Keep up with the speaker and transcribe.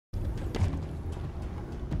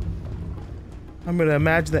I'm gonna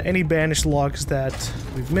imagine that any banished logs that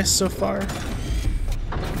we've missed so far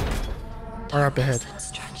are up ahead.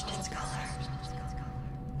 Stretched its color.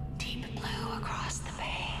 Deep blue across the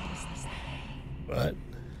veins. What?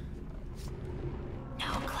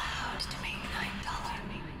 No cloud to make night duller.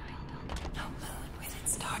 No moon with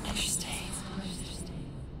its tarnished stain.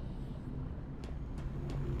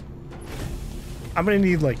 I'm gonna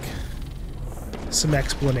need, like, some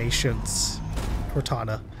explanations,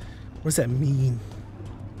 Cortana. What does that mean?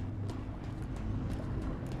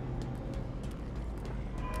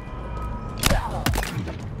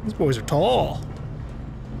 These boys are tall.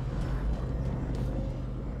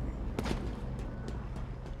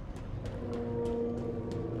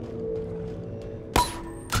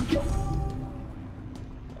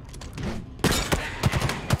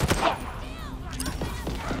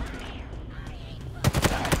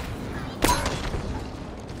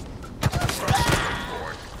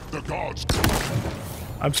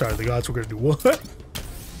 I'm sorry, the gods were gonna do what?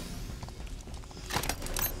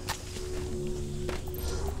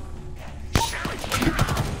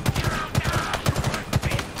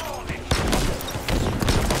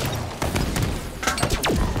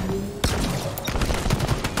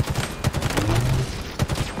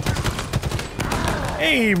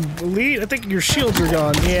 Hey, Elite, I think your shields are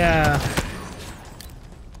gone. Yeah.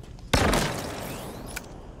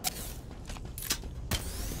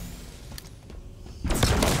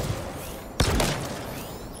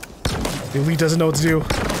 The Elite doesn't know what to do.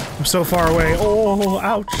 I'm so far away. Oh,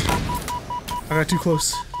 ouch. I got too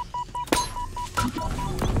close.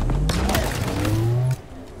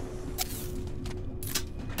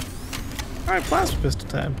 Alright, plasma pistol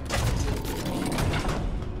time.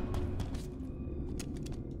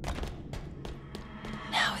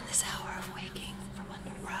 Now in this hour of waking from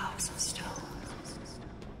under brows of stone,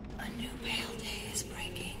 a new pale day is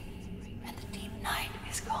breaking, and the deep night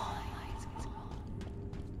is gone.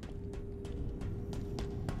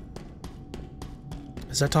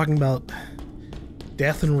 Is that talking about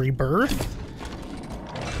death and rebirth?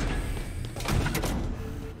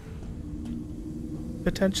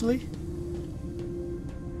 Potentially?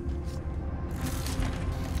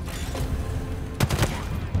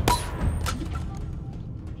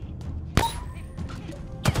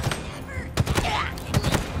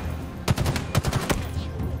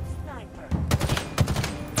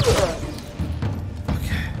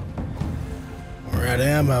 Okay. We're out of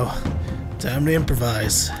ammo. Time to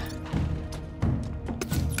improvise.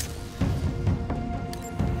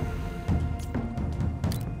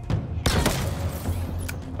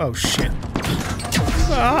 Oh shit.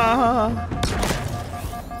 Ah.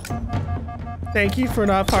 Thank you for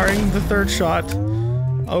not firing the third shot.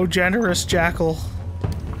 Oh, generous jackal.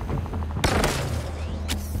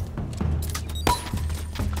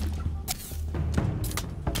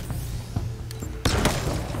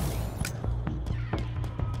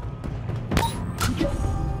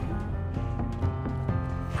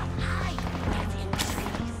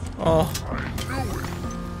 Oh.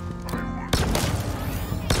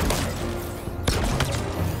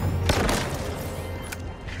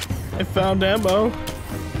 I found ammo.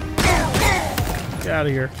 Get out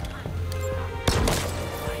of here.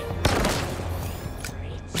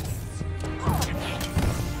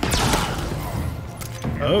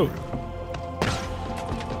 Oh.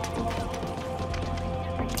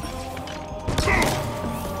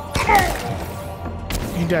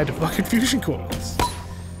 He died to fucking fusion coils.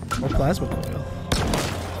 Or plasma coil.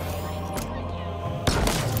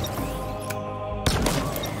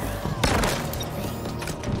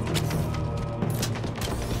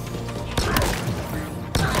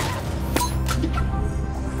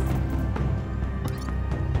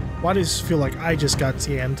 Why does it feel like I just got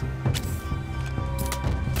scanned?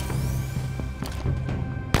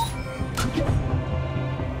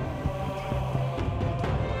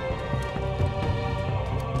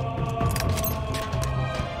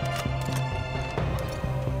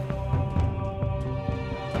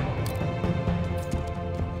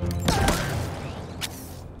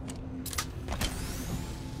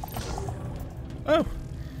 Oh.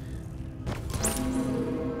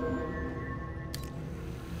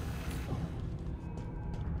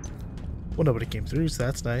 Well, nobody came through, so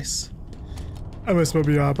that's nice. I missed my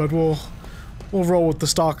BR, but we'll roll with the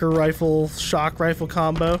stalker rifle, shock rifle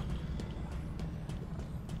combo.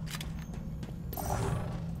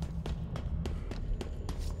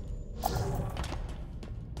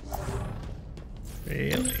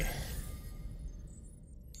 Really?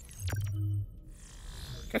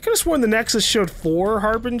 I could have sworn the Nexus showed 4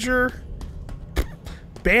 Harbinger.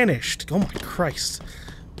 Banished. Oh my Christ.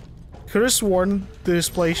 Could have sworn the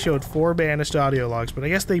display showed 4 banished audio logs, but I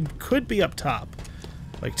guess they could be up top.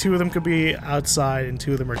 Like 2 of them could be outside and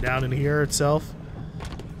 2 of them are down in here itself.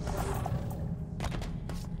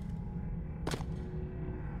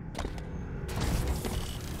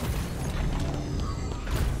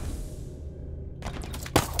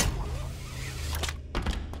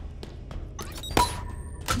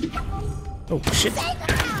 Oh shit.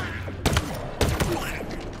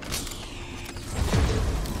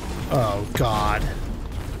 Oh god.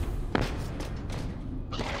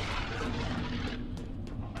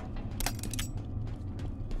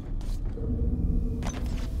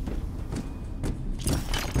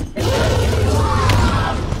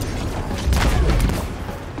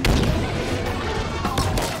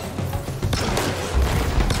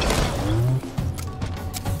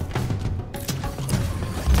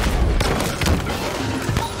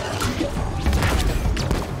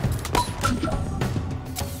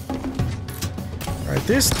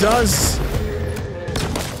 This does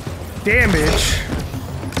damage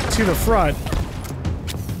to the front.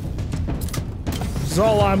 This is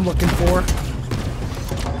all I'm looking for.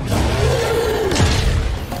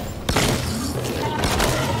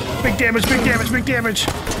 Big damage, big damage, big damage.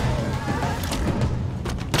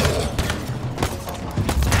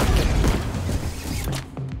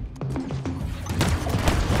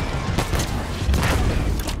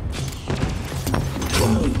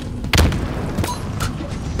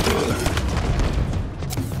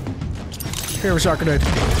 Here, shock grenade.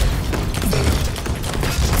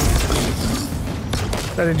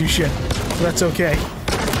 That didn't do shit. But that's okay.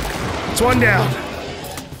 It's 1 down.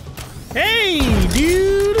 Hey,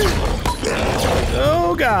 dude!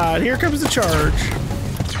 Oh god, here comes the charge.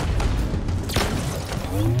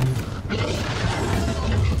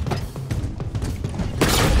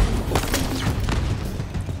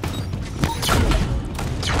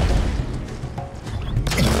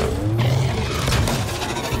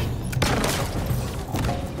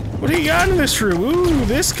 What do you got in this room? Ooh,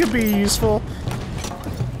 this could be useful.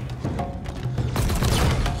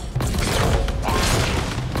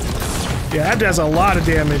 Yeah, that does a lot of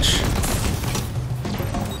damage.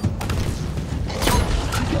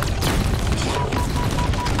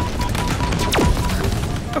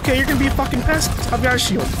 Okay, you're gonna be a fucking pest. I've got a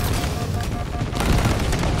shield.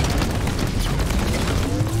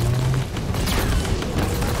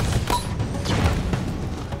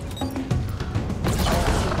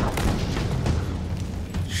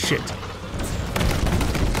 Shit.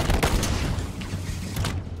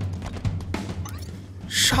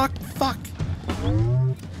 Shock, fuck.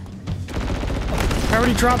 I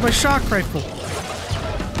already dropped my shock rifle.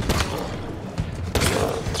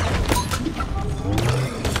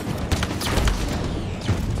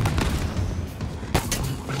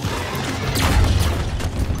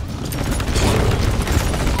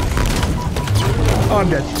 Oh, I'm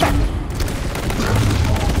dead. Fuck.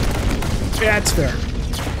 Yeah, that's fair.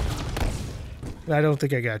 I don't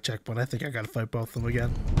think I got a checkpoint. I think I gotta fight both of them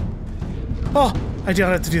again. Oh, I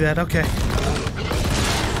don't have to do that. Okay.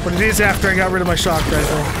 But it is after I got rid of my shock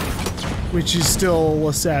rifle, which is still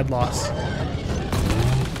a sad loss.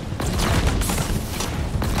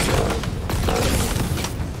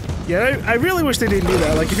 Yeah, I really wish they didn't do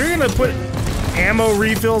that. Like, if you're gonna put ammo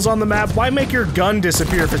refills on the map, why make your gun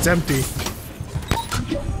disappear if it's empty?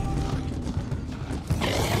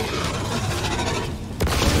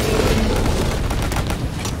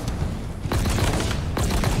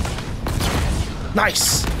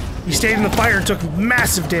 Nice! He stayed in the fire and took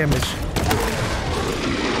massive damage.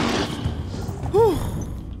 Whew.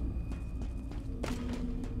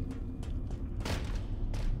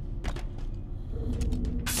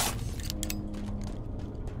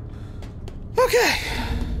 Okay.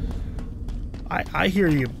 I hear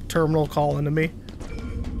you, terminal calling to me.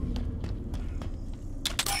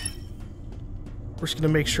 We're just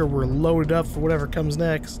gonna make sure we're loaded up for whatever comes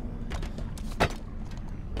next.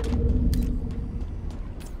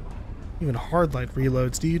 Even hardline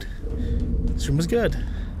reloads, dude. This room was good.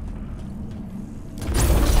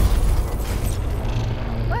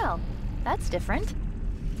 Well, that's different.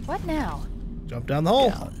 What now? Jump down the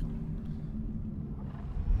hole.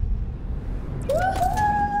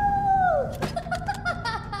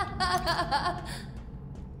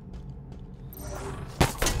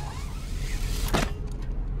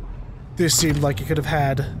 This seemed like it could have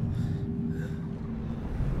had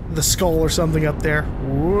the skull or something up there.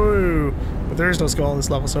 Whoa! But there is no skull on this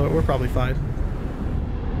level, so we're probably fine.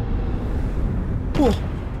 Cool.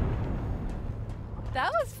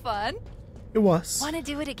 That was fun. It was. Want to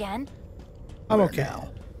do it again? I'm okay.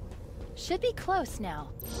 Should be close now.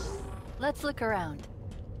 Let's look around.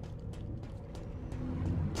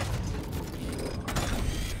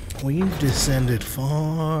 We've descended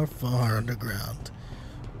far, far underground.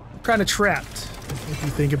 We're kind of trapped, if you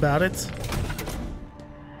think about it.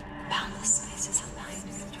 Boundless spaces of night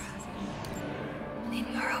and travel. And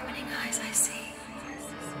in your opening eyes I see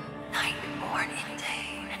night born in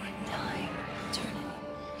day and in time eternity.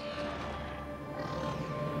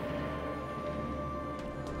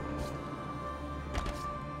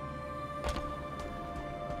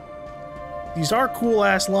 These are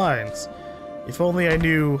cool-ass lines. If only I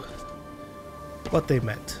knew what they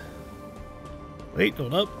meant. Wait,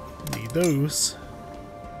 hold up. Need those.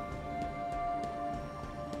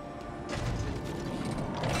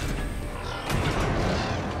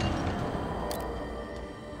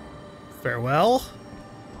 Farewell.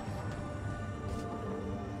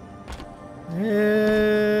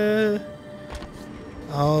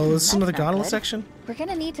 Oh, this is another gondola section? We're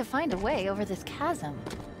gonna need to find a way over this chasm.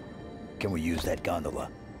 Can we use that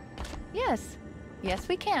gondola? Yes. Yes,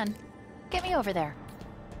 we can. Get me over there.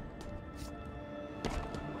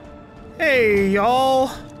 Hey,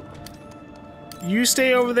 y'all. You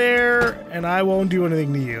stay over there, and I won't do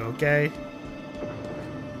anything to you, okay?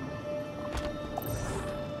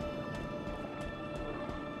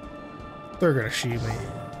 They're gonna shoot me.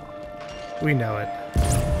 We know it.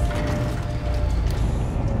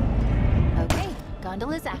 Okay,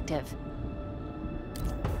 gondola's active.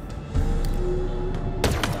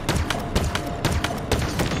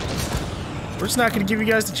 We're just not gonna give you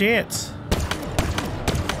guys the chance.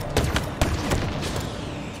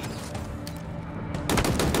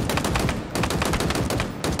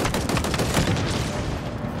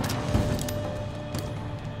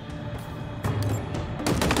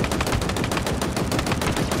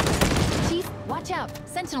 Chief, watch out!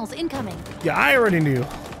 Sentinels incoming! Yeah, I already knew.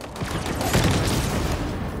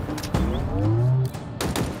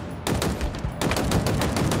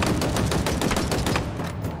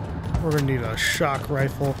 We're gonna need a shock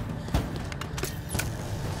rifle.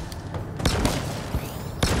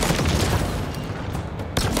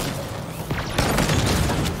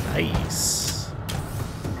 Nice.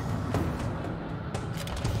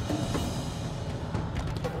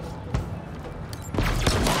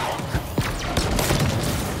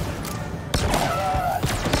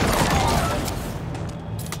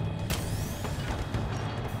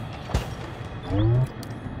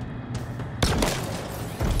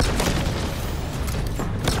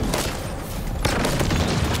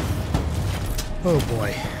 Oh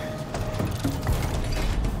boy.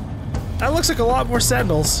 That looks like a lot more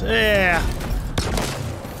sentinels. Yeah.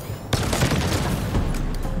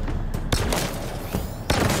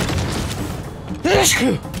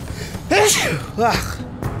 Ugh.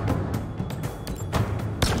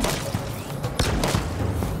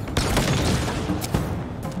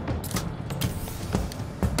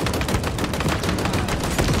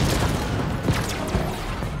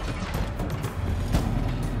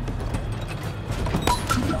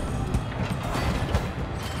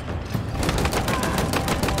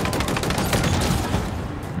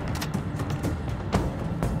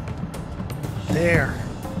 There.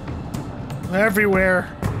 Everywhere.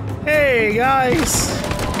 Hey, guys!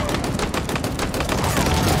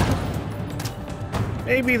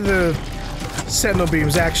 Maybe the sentinel beam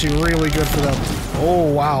is actually really good for them.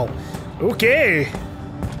 Oh, wow. Okay.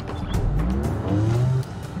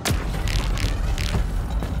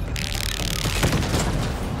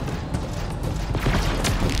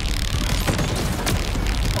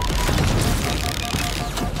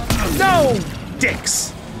 No!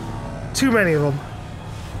 Dicks! Too many of them.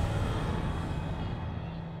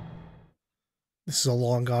 This is a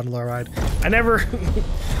long gondola ride. I never...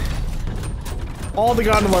 All the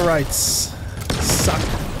gondola rides suck.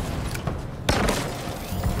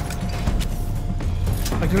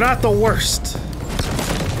 Like, they're not the worst.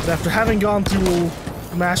 But after having gone through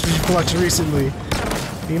Master Chief Collection recently,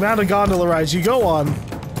 the amount of gondola rides you go on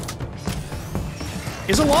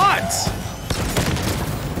is a lot!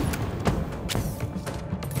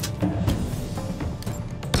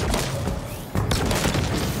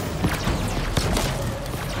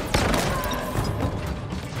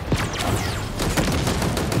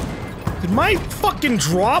 My fucking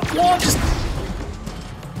drop wall just...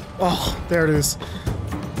 Oh, there it is.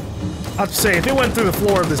 I have to say, if it went through the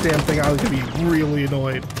floor of this damn thing, I was gonna be really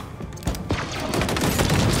annoyed.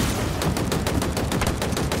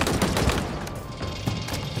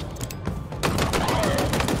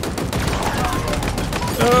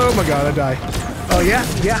 Oh my god, I die. Oh yeah?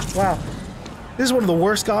 Yeah, wow. This is one of the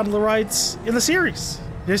worst gondola rides in the series.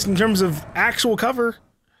 Just in terms of actual cover.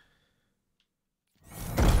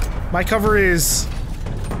 My cover is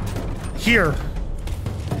here.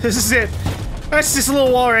 This is it. That's just a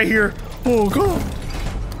little wall right here. Oh, God.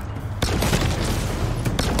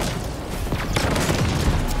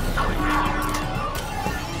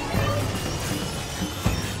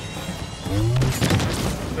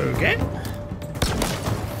 Okay.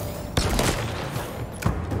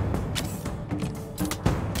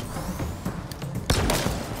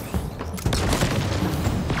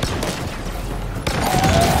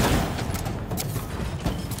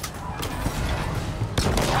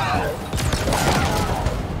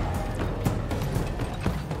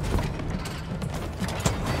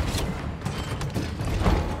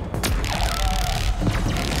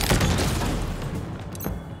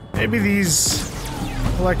 Maybe these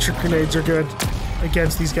electric grenades are good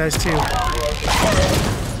against these guys too.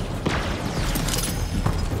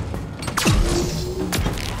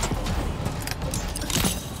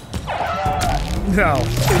 No,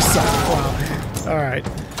 they suck. Wow. All right.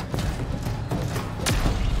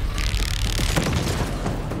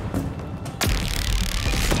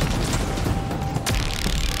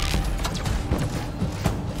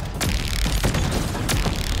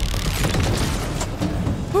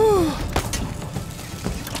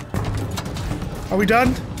 Are we done?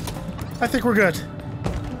 I think we're good.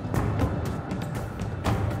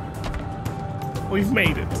 We've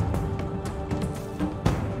made it.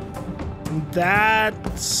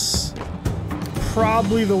 That's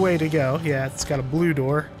probably the way to go. Yeah, it's got a blue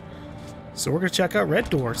door. So we're gonna check out red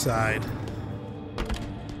door side.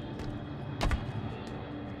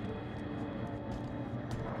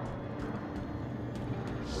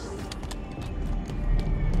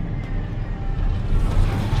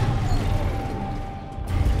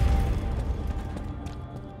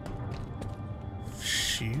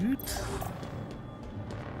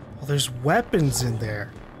 Oh, there's weapons in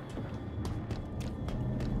there.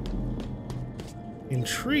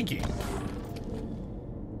 Intriguing.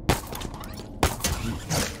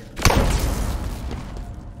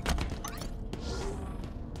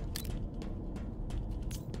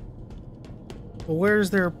 Well,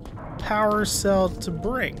 where's their power cell to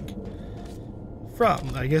bring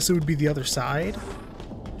from? I guess it would be the other side.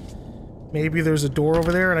 Maybe there's a door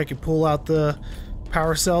over there and I could pull out the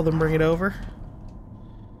power cell, then bring it over.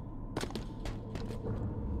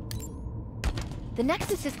 The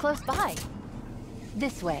Nexus is close by.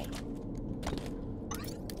 This way.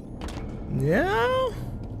 Yeah?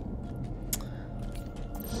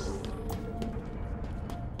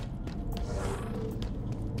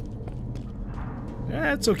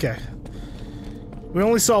 Yeah, it's okay. We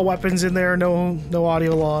only saw weapons in there, no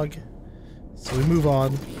audio log. So we move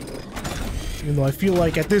on. Even though I feel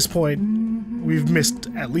like at this point, we've missed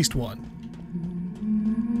at least one.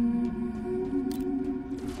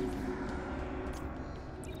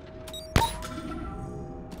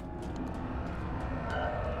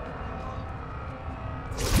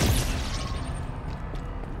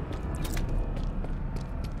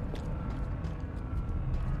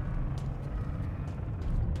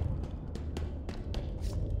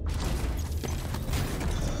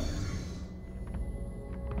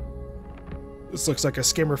 This looks like a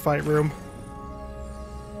skimmer fight room.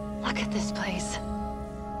 Look at this place.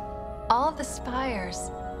 All the spires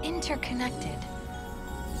interconnected.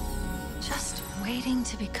 Just waiting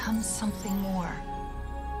to become something more.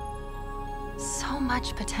 So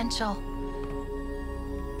much potential.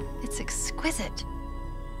 It's exquisite.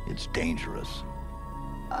 It's dangerous.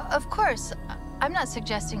 Of course, I'm not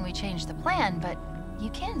suggesting we change the plan, but you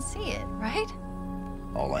can see it, right?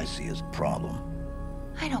 All I see is a problem.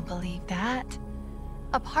 I don't believe that.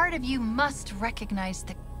 A part of you must recognize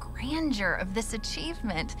the grandeur of this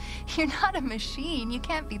achievement. You're not a machine. You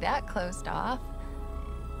can't be that closed off.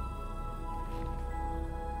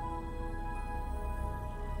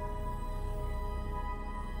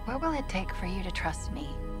 What will it take for you to trust me?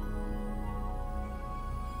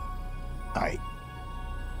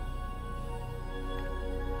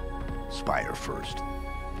 Spire first.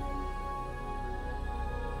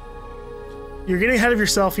 You're getting ahead of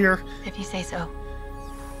yourself here. If you say so.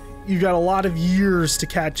 You've got a lot of years to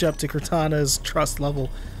catch up to Cortana's trust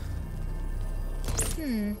level.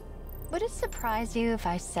 Would it surprise you if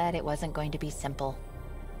I said it wasn't going to be simple?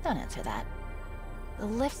 Don't answer that. The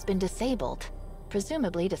lift's been disabled,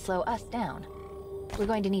 presumably to slow us down. We're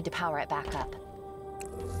going to need to power it back up.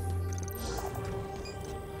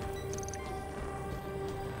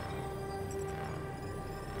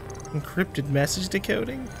 Encrypted message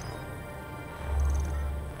decoding?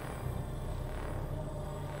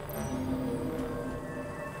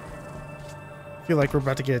 I feel like we're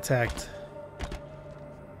about to get attacked.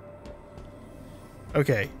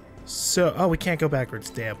 Okay, so... Oh, we can't go backwards,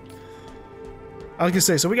 damn. I was gonna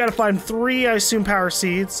say, so we gotta find 3, I assume, power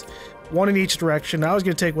seeds, 1 in each direction. I was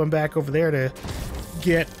gonna take one back over there to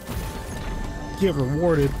get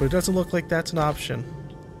rewarded, but it doesn't look like that's an option.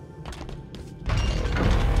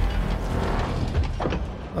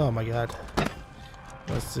 Oh my god.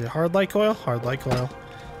 Let's see, hard light coil? Hard light coil.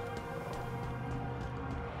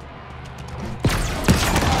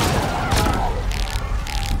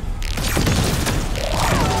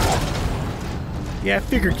 Yeah, I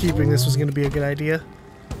figured keeping this was gonna be a good idea.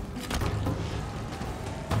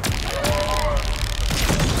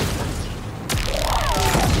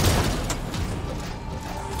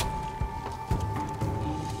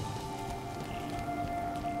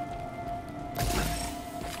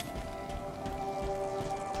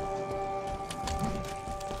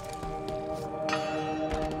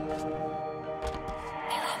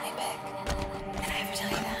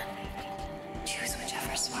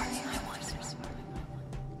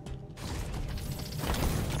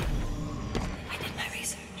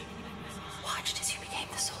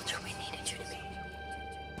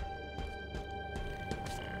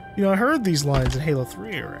 You know, I heard these lines in Halo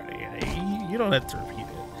 3 already. You don't have to repeat it,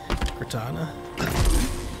 Cortana.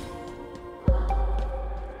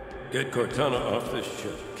 Get Cortana off this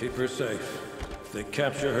ship. Keep her safe. If they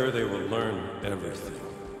capture her, they will learn everything.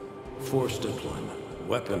 Force deployment,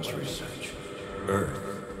 weapons research, Earth.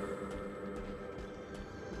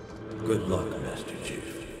 Good luck, Master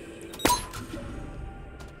Chief.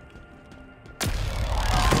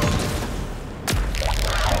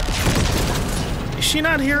 Is she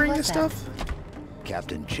not hearing this stuff?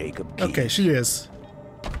 Captain Jacob Keyes. Okay, she is.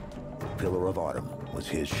 Pillar of Autumn was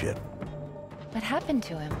his ship. What happened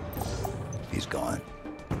to him? He's gone.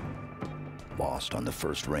 Lost on the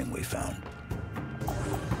first ring we found.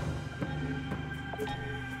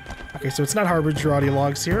 Okay, so it's not Harbinger audio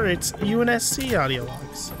logs here, it's UNSC audio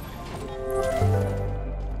logs.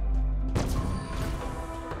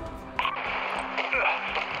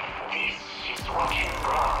 This is what you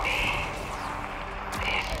brought me.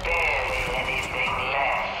 Is barely anything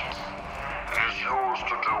left. It is yours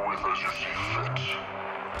to do with as you see fit.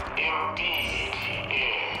 Indeed it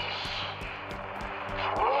is.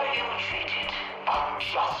 Were you treated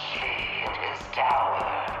unjustly in his tower,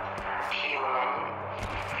 human?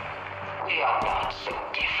 We are not so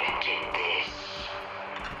different in this.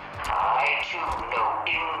 I too know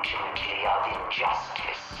intimately of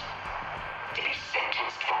injustice. To be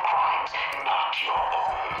sentenced for crimes not your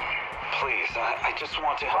own. Please, I just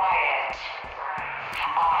want to... Quiet.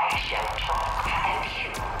 I shall talk and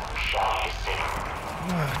you shall listen.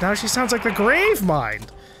 Now she sounds like the Grave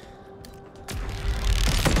Mind.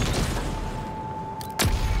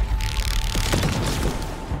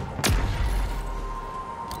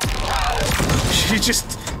 She's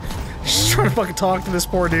trying to fucking talk to this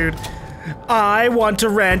poor dude. I want to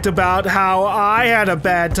rant about how I had a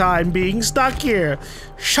bad time being stuck here.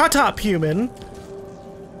 Shut up, human.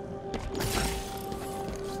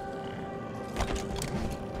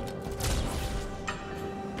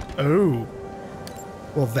 Oh.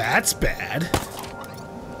 Well, that's bad.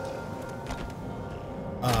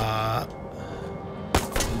 Like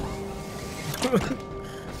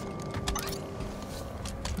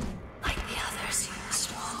the others, you were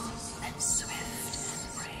strong and swift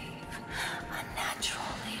and brave. A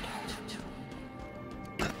natural leader.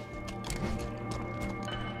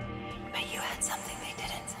 But you had something they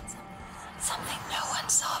didn't. Something no one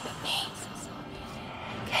saw but me.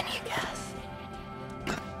 Can you guess?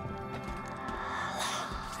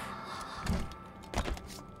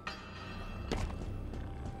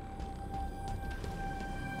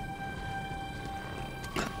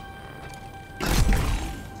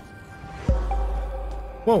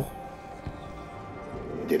 Whoa.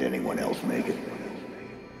 Did anyone else make it?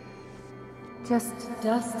 Just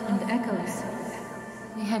dust and echoes.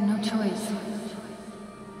 We had no choice.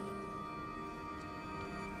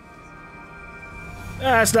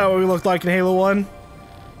 That's not what we looked like in Halo 1.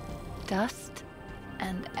 Dust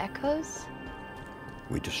and echoes?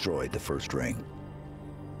 We destroyed the first ring.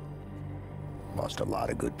 Lost a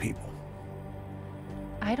lot of good people.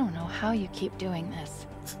 I don't know how you keep doing this.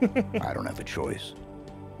 I don't have a choice.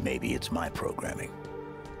 Maybe it's my programming.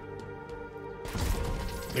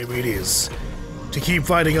 Maybe it is. To keep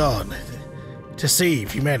fighting on. To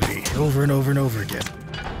save humanity over and over and over again.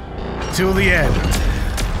 Till the end.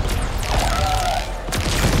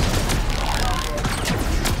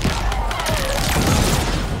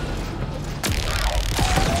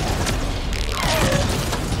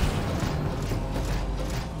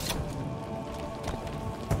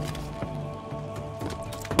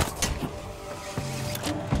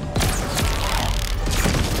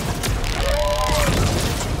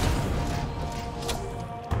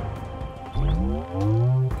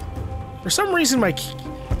 some reason my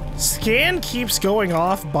scan keeps going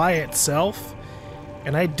off by itself,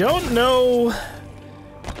 and I don't know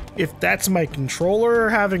if that's my controller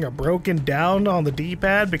having a broken down on the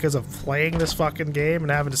D-pad because of playing this fucking game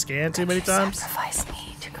and having to scan too many times. Sacrifice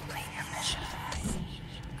me to complete your mission.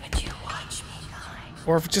 Could you watch me die?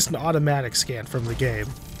 Or if it's just an automatic scan from the game.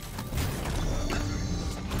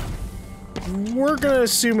 We're gonna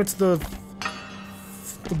assume it's the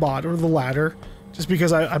bot or the latter, just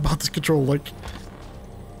because I bought this controller like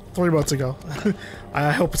 3 months ago.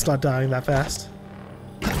 I hope it's not dying that fast.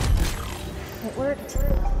 It worked.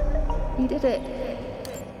 You did it.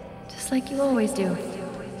 Just like you always do.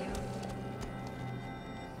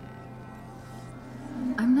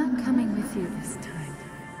 I'm not coming with you this time.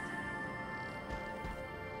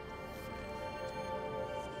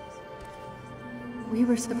 We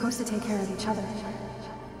were supposed to take care of each other.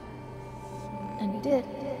 And we did.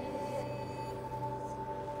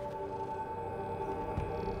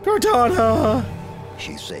 Cortana!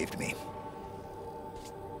 She saved me.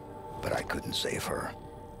 But I couldn't save her.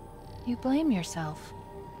 You blame yourself.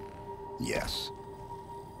 Yes.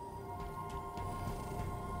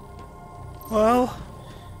 Well,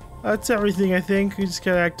 that's everything, I think. We just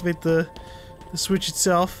gotta activate the switch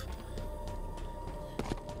itself.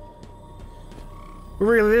 But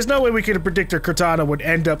really, there's no way we could have predicted Cortana would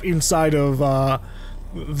end up inside of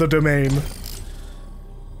the domain.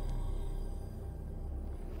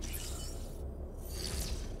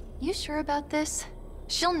 You sure about this?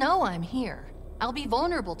 She'll know I'm here. I'll be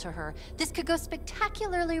vulnerable to her. This could go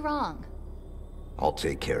spectacularly wrong. I'll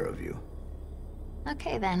take care of you.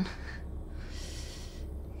 Okay, then.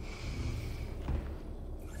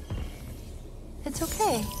 It's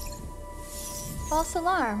okay. False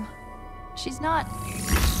alarm. She's not...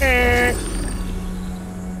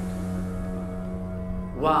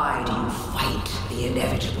 Why do you fight the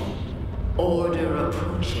inevitable? Order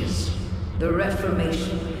approaches. The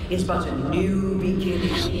Reformation is but a new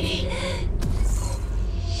beginning.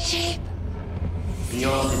 The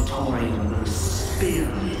auditorium will spill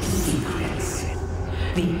its secrets.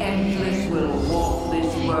 The Endless will walk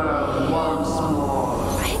this world once more.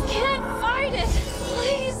 I can't fight it!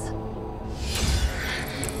 Please!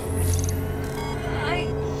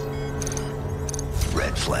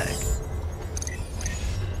 Red flag.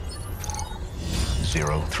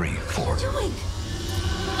 034. What are you doing?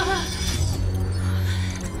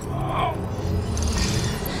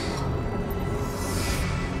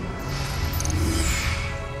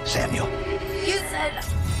 Samuel. You said...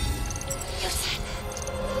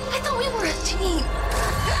 I thought we were a team.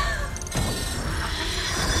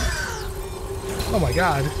 Oh my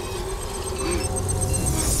god.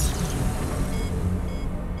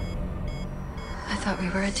 I thought we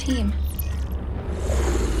were a team.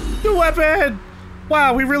 The weapon!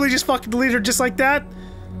 Wow, we really just fucking deleted her just like that?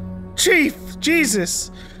 Chief!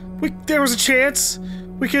 Jesus! There was a chance.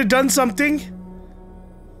 We could have done something.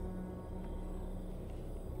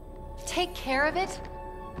 Take care of it?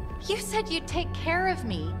 You said you'd take care of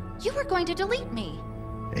me. You were going to delete me.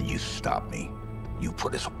 And you stopped me. You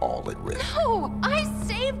put us all at risk. No! I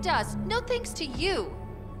saved us! No thanks to you!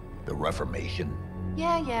 The Reformation?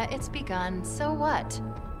 Yeah, it's begun. So what?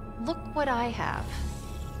 Look what I have.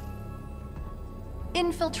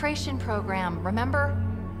 Infiltration program, remember?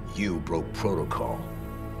 You broke protocol.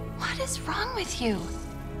 What is wrong with you?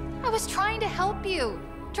 I was trying to help you.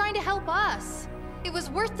 Trying to help us. It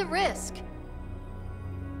was worth the risk.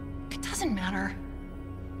 It doesn't matter.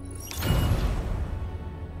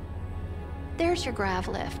 There's your grav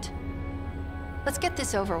lift. Let's get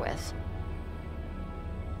this over with.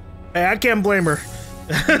 Hey, I can't blame her.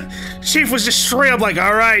 Chief was just straight up like,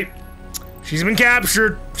 alright, she's been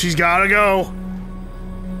captured. She's gotta go.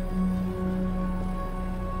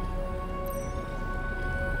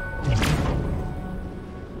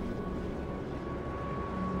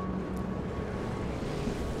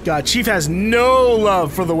 God, Chief has no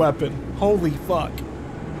love for the weapon. Holy fuck.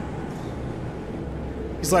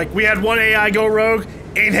 He's like, we had one AI go rogue,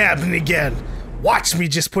 ain't happening again. Watch me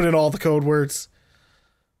just put in all the code words.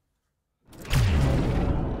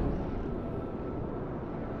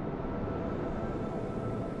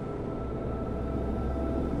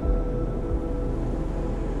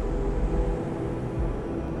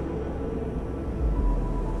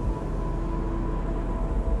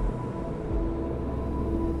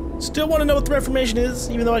 Still want to know what the Reformation is,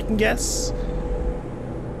 even though I can guess.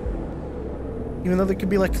 Even though there could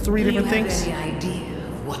be like 3 different things. Do you have any idea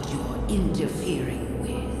of what you're interfering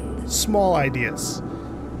with? Small ideas.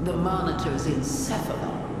 The Monitor's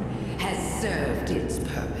encephalon has served its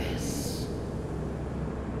purpose.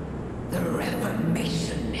 The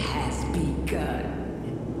Reformation has has begun.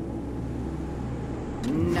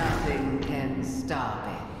 Nothing can stop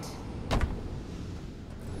it.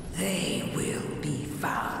 They will be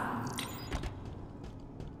found.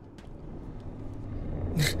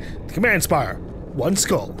 The command spire. One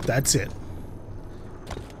skull. That's it.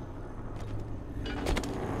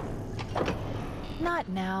 Not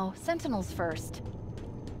now. Sentinels first.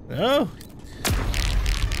 Oh.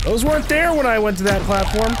 Those weren't there when I went to that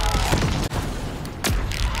platform.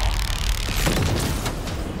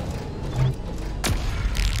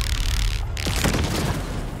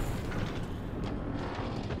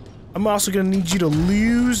 I'm also gonna need you to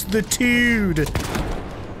lose the dude.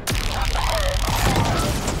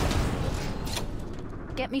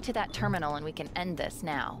 Get me to that terminal and we can end this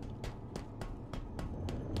now.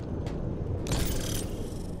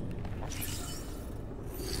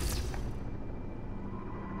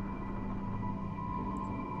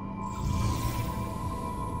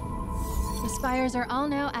 The spires are all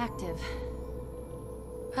now active.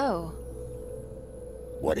 Oh,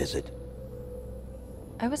 What is it?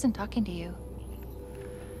 I wasn't talking to you.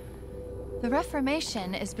 The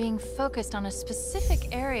Reformation is being focused on a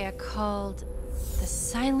specific area called the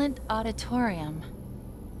Silent Auditorium.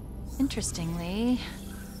 Interestingly,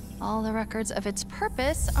 all the records of its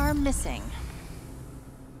purpose are missing.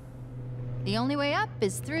 The only way up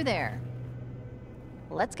is through there.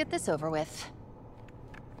 Let's get this over with.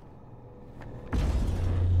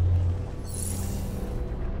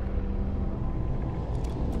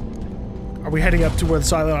 Are we heading up to where the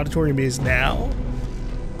Silent Auditorium is now?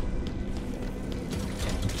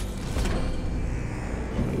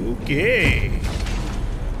 Okay.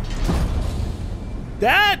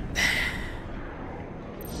 That...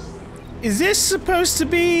 Is this supposed to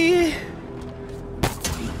be...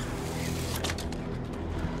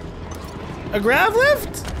 a grav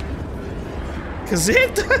lift? Because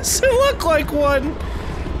it doesn't look like one.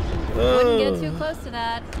 Wouldn't get too close to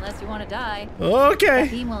that unless you want to die. Okay. The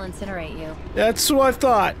beam will incinerate you. That's what I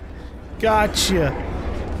thought.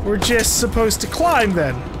 Gotcha. We're just supposed to climb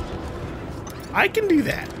then. I can do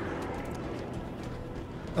that.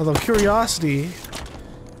 Although curiosity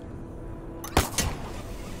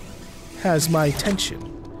has my attention.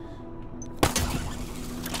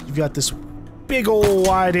 You've got this big old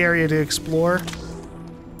wide area to explore.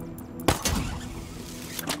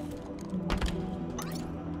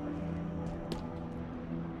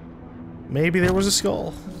 Maybe there was a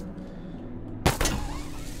skull.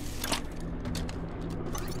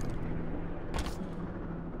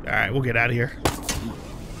 Alright, we'll get out of here.